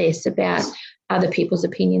care less about other people's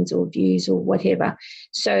opinions or views or whatever.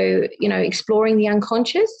 So, exploring the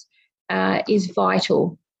unconscious is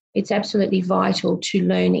vital. It's absolutely vital to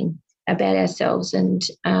learning about ourselves. And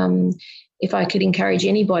if I could encourage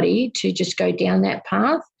anybody to just go down that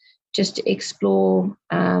path, just explore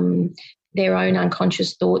their own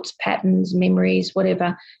unconscious thoughts, patterns, memories,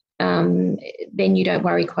 whatever, then you don't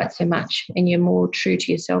worry quite so much and you're more true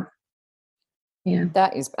to yourself. Yeah.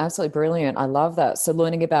 That is absolutely brilliant. I love that. So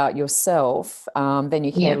learning about yourself, then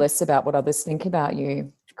you care less about what others think about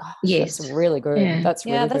you. Gosh, yes. That's really good. Yeah. That's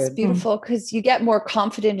really that's good. beautiful, because you get more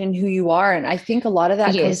confident in who you are. And I think a lot of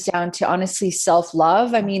that comes down to, honestly,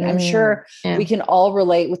 self-love. I mean, I'm sure we can all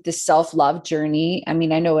relate with the self-love journey. I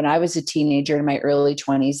mean, I know when I was a teenager in my early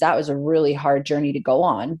 20s, that was a really hard journey to go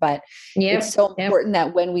on. But it's so important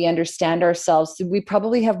that when we understand ourselves, we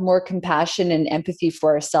probably have more compassion and empathy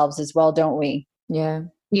for ourselves as well, don't we? Yeah.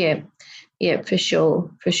 Yeah. Yeah, for sure.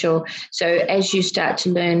 So as you start to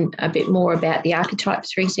learn a bit more about the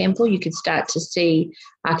archetypes, for example, you could start to see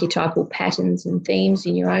archetypal patterns and themes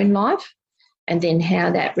in your own life, and then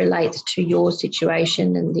how that relates to your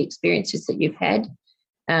situation and the experiences that you've had.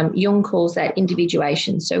 Jung calls that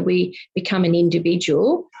individuation. So we become an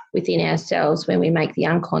individual within ourselves when we make the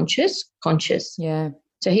unconscious conscious. Yeah.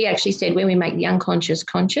 So he actually said when we make the unconscious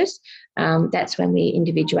conscious, that's when we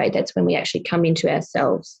individuate. That's when we actually come into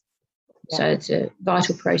ourselves. Yeah. So it's a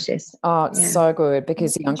vital process. Oh, it's so good,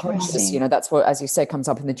 because the unconscious, that's what, as you said, comes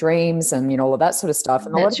up in the dreams and, all of that sort of stuff.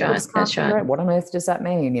 And a lot of people just can't figure out, what on earth does that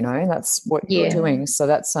mean? That's what you're doing. So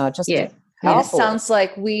that's just it sounds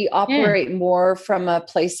like we operate more from a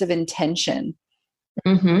place of intention.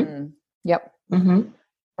 Mm-hmm. Yep. Mm-hmm.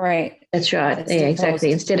 Right. That's right.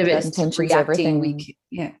 Exactly. Instead of it reacting,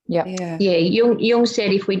 Jung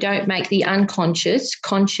said if we don't make the unconscious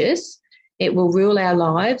conscious, it will rule our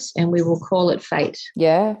lives and we will call it fate.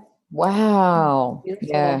 Yeah. Wow. Beautiful.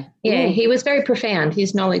 Yeah. Yeah. He was very profound.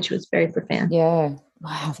 His knowledge was very profound. Yeah.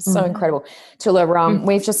 Wow. So incredible. Tula,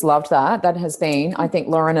 we've just loved that. That has been, I think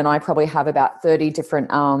Lauren and I probably have about 30 different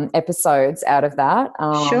episodes out of that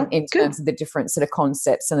in terms of the different sort of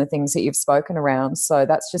concepts and the things that you've spoken around. So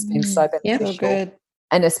that's just been so beneficial. So good.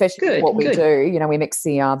 And especially what we do, we mix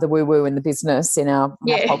the woo-woo and the business in our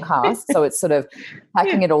podcast. So it's sort of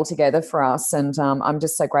packing it all together for us. And I'm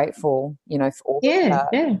just so grateful, for all of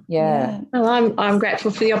that. Yeah. Well, I'm grateful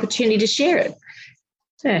for the opportunity to share it.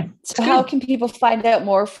 So how can people find out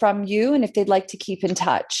more from you, and if they'd like to keep in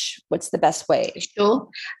touch, what's the best way? Sure.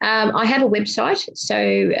 I have a website. So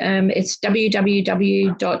it's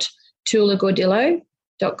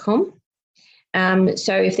www.tulagordillo.com.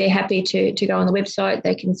 So if they're happy to go on the website,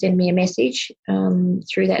 they can send me a message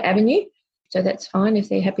through that avenue. So that's fine if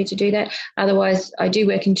they're happy to do that. Otherwise, I do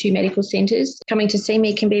work in 2 medical centres. Coming to see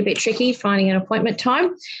me can be a bit tricky, finding an appointment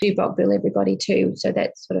time. I do bulk bill everybody too. So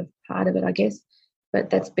that's sort of part of it, I guess. But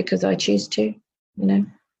that's because I choose to,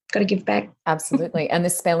 got to give back. Absolutely. And the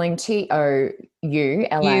spelling TOULA.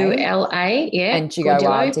 ULA, yeah. And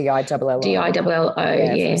GORDILLO.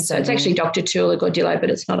 DILLO, So it's actually Dr. Tula Gordillo, but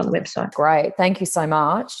it's not on the website. Great. Thank you so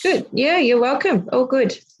much. Good. Yeah, you're welcome. All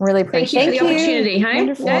good. Really appreciate it. Thank you for the opportunity. Hey?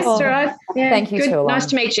 Wonderful. That's all right. Yeah, thank you, good. Tula. Nice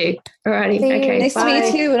to meet you. All righty. Okay. Nice to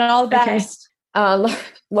meet you, and all the best.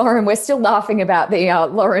 Lauren, we're still laughing about the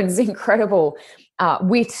Lauren's incredible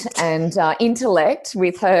wit and intellect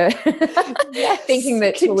with her thinking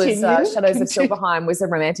that Tula's Shadows of Silverheim was a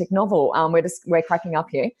romantic novel. We're cracking up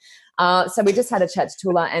here. So we just had a chat to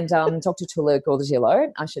Tula and Dr. Tula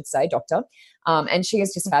Gordillo, I should say, doctor. And she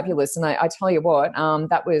is just fabulous. And I tell you what,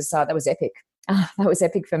 that was epic. That was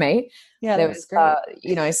epic for me. Yeah, there was great.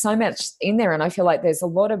 So much in there, and I feel like there's a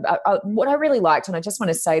lot of what I really liked. And I just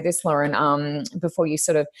want to say this, Lauren, before you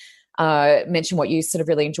sort of mention what you sort of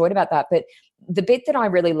really enjoyed about that. But the bit that I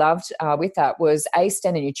really loved with that was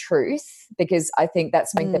stand in your truth, because I think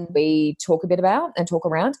that's something that we talk a bit about and talk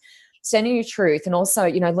around. Stand in your truth, and also,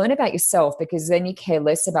 learn about yourself, because then you care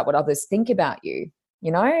less about what others think about you,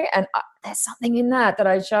 and there's something in that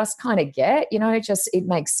I just kind of get, it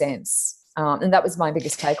makes sense. And that was my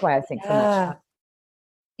biggest takeaway, I think, from that.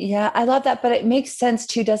 Yeah, I love that. But it makes sense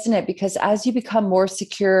too, doesn't it? Because as you become more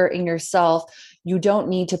secure in yourself, you don't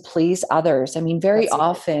need to please others. I mean, very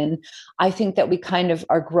often, I think that we kind of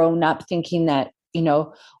are grown up thinking that,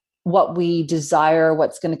 what we desire,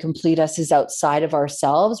 what's going to complete us is outside of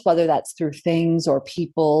ourselves, whether that's through things or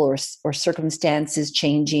people or circumstances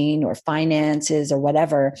changing or finances or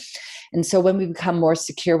whatever. And so when we become more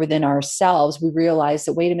secure within ourselves, we realize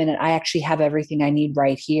that, wait a minute, I actually have everything I need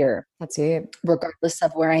right here. That's it. Regardless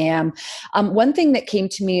of where I am. One thing that came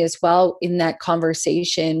to me as well in that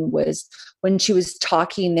conversation was when she was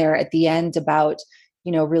talking there at the end about,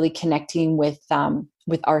 really connecting with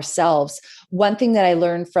ourselves. One thing that I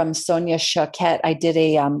learned from Sonia Choquette, I did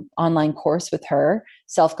a online course with her,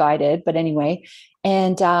 self-guided, but anyway.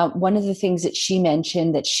 And one of the things that she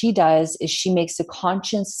mentioned that she does is she makes a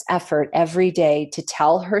conscious effort every day to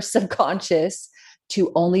tell her subconscious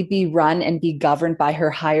to only be run and be governed by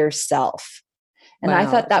her higher self. And I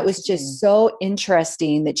thought that was just so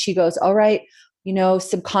interesting that she goes, all right,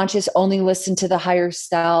 subconscious only listen to the higher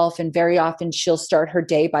self. And very often she'll start her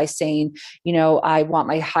day by saying, I want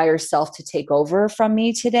my higher self to take over from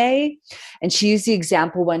me today. And she used the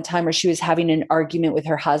example one time where she was having an argument with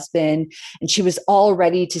her husband and she was all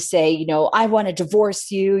ready to say, I want to divorce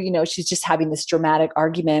you. She's just having this dramatic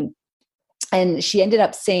argument. And she ended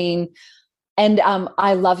up saying, and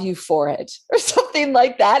I love you for it, or something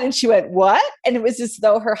like that. And she went, what? And it was as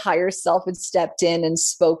though her higher self had stepped in and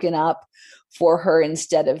spoken up for her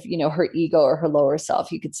instead of, her ego or her lower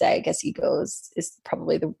self, you could say. I guess ego is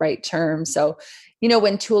probably the right term. So,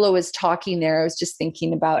 when Tula was talking there, I was just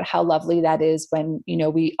thinking about how lovely that is when,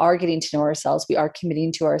 we are getting to know ourselves, we are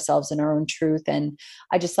committing to ourselves and our own truth. And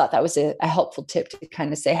I just thought that was a helpful tip to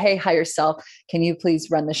kind of say, hey, higher self, can you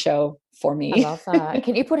please run the show for me? I love that.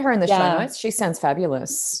 Can you put her in the show notes? She sounds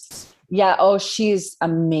fabulous. Yeah. Oh, she's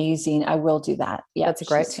amazing. I will do that. Yeah. That's a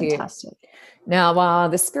great tip. Fantastic. Now,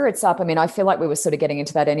 the Spirits Up, I feel like we were sort of getting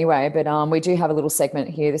into that anyway, but we do have a little segment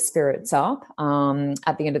here, the Spirits Up,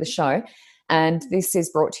 at the end of the show. And this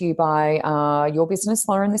is brought to you by your business,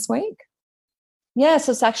 Lauren, this week. Yeah,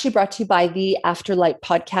 so it's actually brought to you by the Afterlight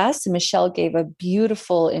podcast. And Michelle gave a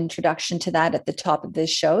beautiful introduction to that at the top of this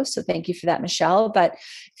show. So thank you for that, Michelle. But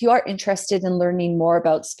if you are interested in learning more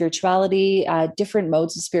about spirituality, different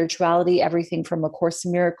modes of spirituality, everything from A Course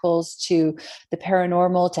in Miracles to the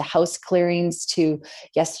paranormal to house clearings to,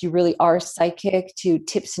 yes, you really are psychic, to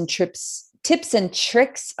tips and tricks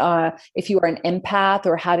if you are an empath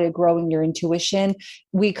or how to grow in your intuition,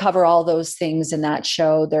 we cover all those things in that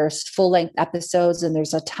show. There's full-length episodes and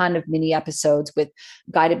there's a ton of mini episodes with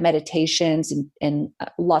guided meditations and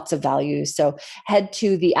lots of value. So head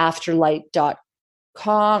to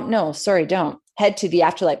theafterlight.com. No, sorry, don't. Head to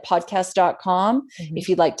theafterlightpodcast.com if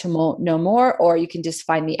you'd like to know more, or you can just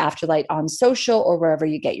find The Afterlight on social or wherever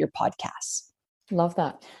you get your podcasts. Love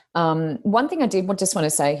that. One thing I just want to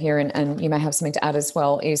say here, and you may have something to add as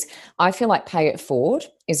well, is I feel like Pay It Forward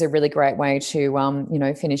is a really great way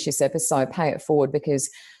to, finish this episode. Pay It Forward, because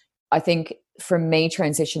I think from me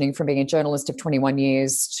transitioning from being a journalist of 21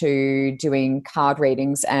 years to doing card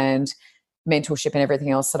readings and mentorship and everything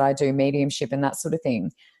else that I do, mediumship and that sort of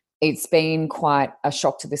thing, it's been quite a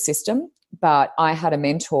shock to the system. But I had a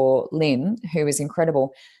mentor, Lynn, who was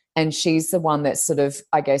incredible. And she's the one that sort of,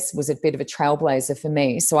 I guess, was a bit of a trailblazer for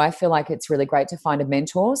me. So I feel like it's really great to find a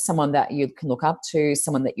mentor, someone that you can look up to,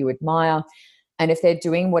 someone that you admire. And if they're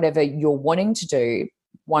doing whatever you're wanting to do,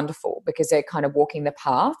 wonderful, because they're kind of walking the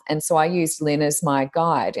path. And so I used Lynn as my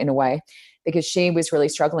guide in a way, because she was really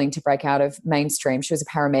struggling to break out of mainstream. She was a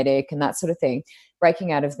paramedic and that sort of thing,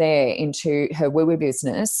 breaking out of there into her woo-woo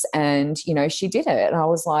business. And, she did it. And I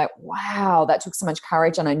was like, wow, that took so much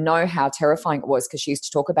courage. And I know how terrifying it was because she used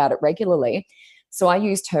to talk about it regularly. So I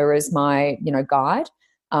used her as my, guide.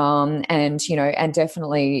 And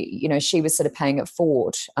definitely, she was sort of paying it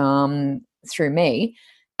forward through me.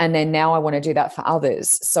 And then now I want to do that for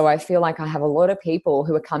others. So I feel like I have a lot of people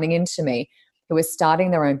who are coming into me who are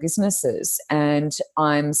starting their own businesses, and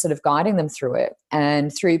I'm sort of guiding them through it, and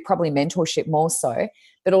through probably mentorship more so,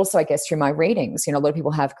 but also I guess through my readings. A lot of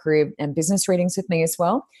people have career and business readings with me as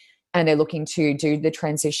well, and they're looking to do the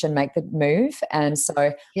transition, make the move. And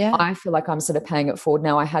so I feel like I'm sort of paying it forward.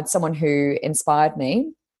 Now, I had someone who inspired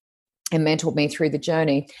me and mentored me through the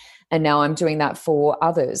journey, and now I'm doing that for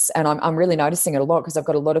others. And I'm really noticing it a lot, because I've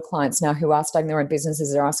got a lot of clients now who are starting their own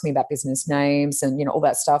businesses. They're asking me about business names and, all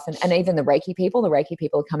that stuff. And even the Reiki people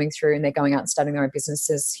are coming through and they're going out and starting their own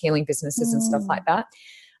businesses, healing businesses and stuff like that.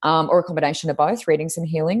 Or a combination of both, readings and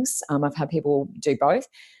healings. I've had people do both.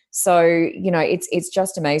 So, it's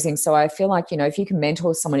just amazing. So I feel like, if you can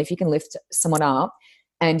mentor someone, if you can lift someone up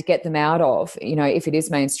and get them out of, if it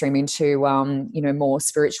is mainstream into, more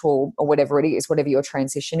spiritual or whatever it is, whatever your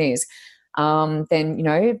transition is,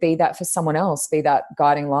 then, be that for someone else, be that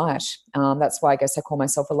guiding light. That's why I guess I call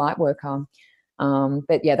myself a light worker.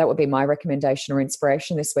 But yeah, that would be my recommendation or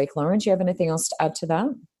inspiration this week. Lauren, do you have anything else to add to that?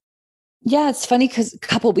 Yeah, it's funny because a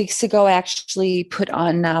couple of weeks ago, I actually put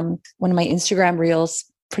on one of my Instagram reels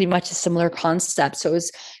pretty much a similar concept. So it was,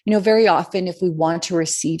 very often if we want to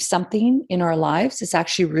receive something in our lives, it's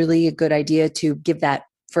actually really a good idea to give that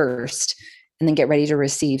first. and then get ready to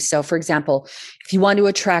receive. So for example, if you want to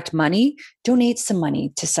attract money, donate some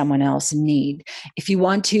money to someone else in need. If you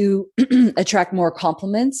want to attract more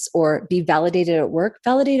compliments or be validated at work,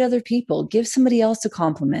 validate other people, give somebody else a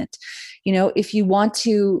compliment. You know, if you want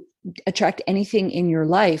to attract anything in your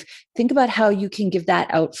life, think about how you can give that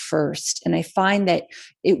out first. And I find that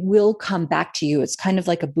it will come back to you. It's kind of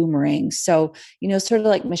like a boomerang. So, you know, sort of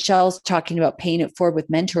like Michelle's talking about paying it forward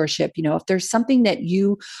with mentorship, you know, if there's something that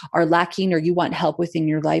you are lacking or you want help with in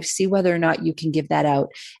your life, see whether or not you can give that out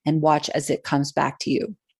and watch as it comes back to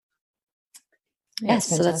you. Yes,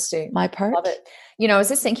 so that's my part. Love it. You know, I was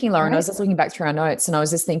just thinking, Lauren, I was just looking back through our notes and I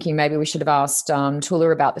was just thinking maybe we should have asked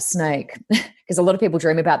Tula about the snake because a lot of people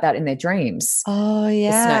dream about that in their dreams. Oh,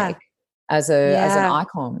 yeah. The snake as an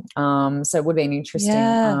icon. So it would have been interesting,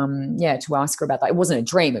 to ask her about that. It wasn't a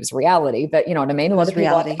dream, it was reality, but you know what I mean? A lot of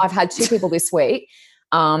people, I've had 2 people this week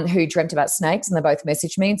who dreamt about snakes and they both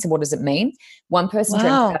messaged me and said, what does it mean? One person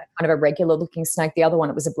dreamt about kind of a regular looking snake. The other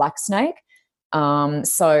one, it was a black snake.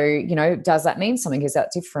 So, you know, does that mean something? Is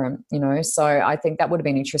that different? You know, so I think that would have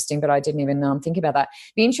been interesting, but I didn't even think about that.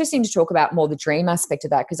 Be interesting to talk about more the dream aspect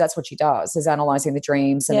of that because that's what she does, is analyzing the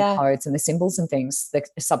dreams and the codes and the symbols and things, the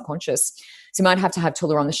subconscious. So you might have to have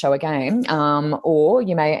Tula on the show again, or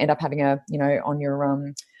you may end up having on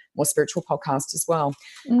your more spiritual podcast as well.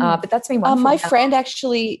 But that's been wonderful. My friend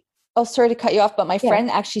actually. Oh, sorry to cut you off, but my friend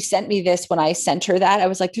actually sent me this when I sent her that. I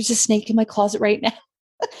was like, there's a snake in my closet right now.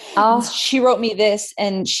 She wrote me this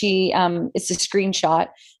and she it's a screenshot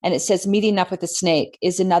and it says meeting up with a snake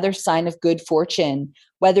is another sign of good fortune,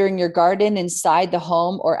 whether in your garden, inside the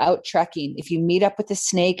home, or out trekking. If you meet up with a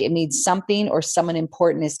snake, it means something or someone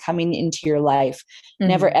important is coming into your life.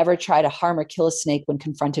 Never ever try to harm or kill a snake when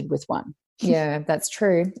confronted with one. Yeah, that's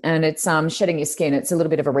true. And it's shedding your skin. It's a little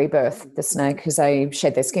bit of a rebirth, the snake, because they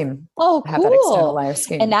shed their skin. Oh, cool. Have that external layer of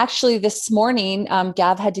skin. And actually this morning,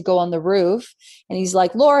 Gav had to go on the roof and he's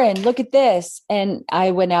like, Lauren, look at this. And I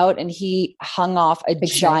went out and he hung off a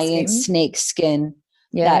giant snake skin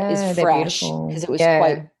that is fresh because it was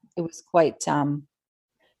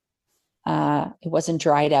it wasn't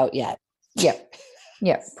dried out yet. Yep.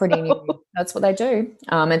 Yeah, pretty new. That's what they do.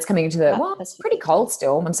 It's coming into it's pretty cold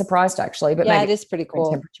still. I'm surprised actually, but maybe it is pretty cool.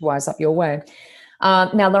 Temperature-wise up your way.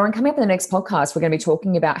 Now, Lauren, coming up in the next podcast, we're going to be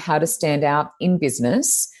talking about how to stand out in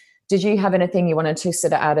business. Did you have anything you wanted to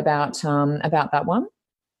sort of add about that one?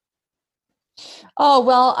 Oh,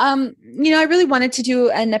 well, I really wanted to do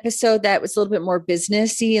an episode that was a little bit more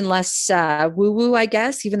businessy and less woo-woo, I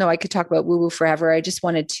guess, even though I could talk about woo-woo forever. I just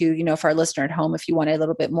wanted to, for our listener at home, if you wanted a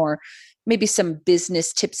little bit more, maybe some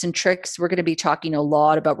business tips and tricks. We're going to be talking a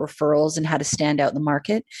lot about referrals and how to stand out in the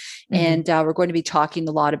market. And we're going to be talking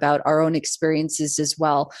a lot about our own experiences as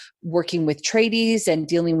well, working with tradies and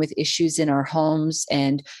dealing with issues in our homes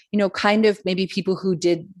and, kind of maybe people who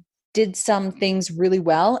did some things really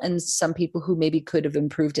well and some people who maybe could have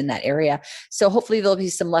improved in that area. So hopefully there'll be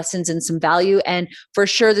some lessons and some value. And for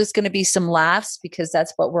sure, there's going to be some laughs because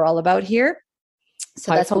that's what we're all about here.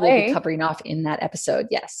 So that's what we'll be covering off in that episode.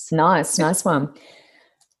 Yes. Nice one.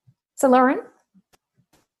 So Lauren,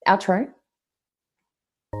 outro.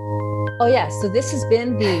 Oh yeah. So this has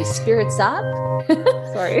been the Spirits Up.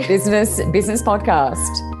 Sorry. Business podcast.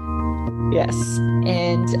 Yes.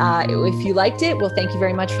 And if you liked it, well, thank you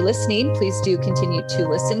very much for listening. Please do continue to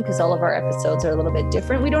listen because all of our episodes are a little bit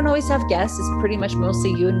different. We don't always have guests. It's pretty much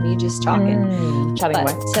mostly you and me just talking. Chatting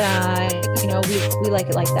away. We like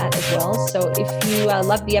it like that as well. So if you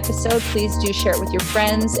love the episode, please do share it with your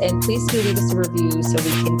friends and please do leave us a review so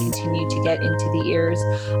we can continue to get into the ears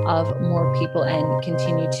of more people and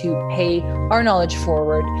continue to pay our knowledge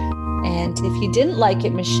forward. And if you didn't like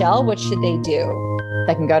it, Michelle, what should they do?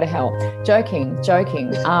 They can go to hell. Joking.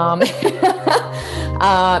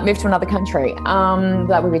 Move to another country.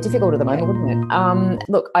 That would be difficult at the moment, wouldn't it?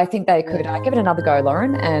 Look, I think they could give it another go,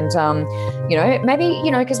 Lauren. And, maybe,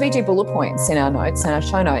 because we do bullet points in our notes and our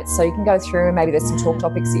show notes. So you can go through and maybe there's some talk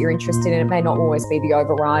topics that you're interested in. It may not always be the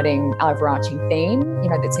overarching theme,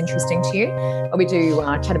 that's interesting to you. But we do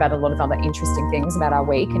chat about a lot of other interesting things about our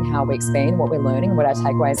week and how our week's been, what we're learning, what our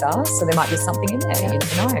takeaways are. So there might be something in there. You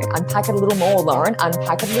never know. Unpack it a little more, Lauren.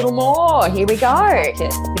 Unpack it a little more. Here we go.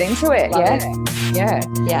 Get into it. Love it. Yeah.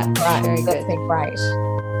 All right. Very good. That's been great.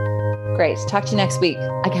 Great. Talk to you next week.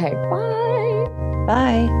 Okay. Bye.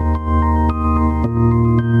 Bye.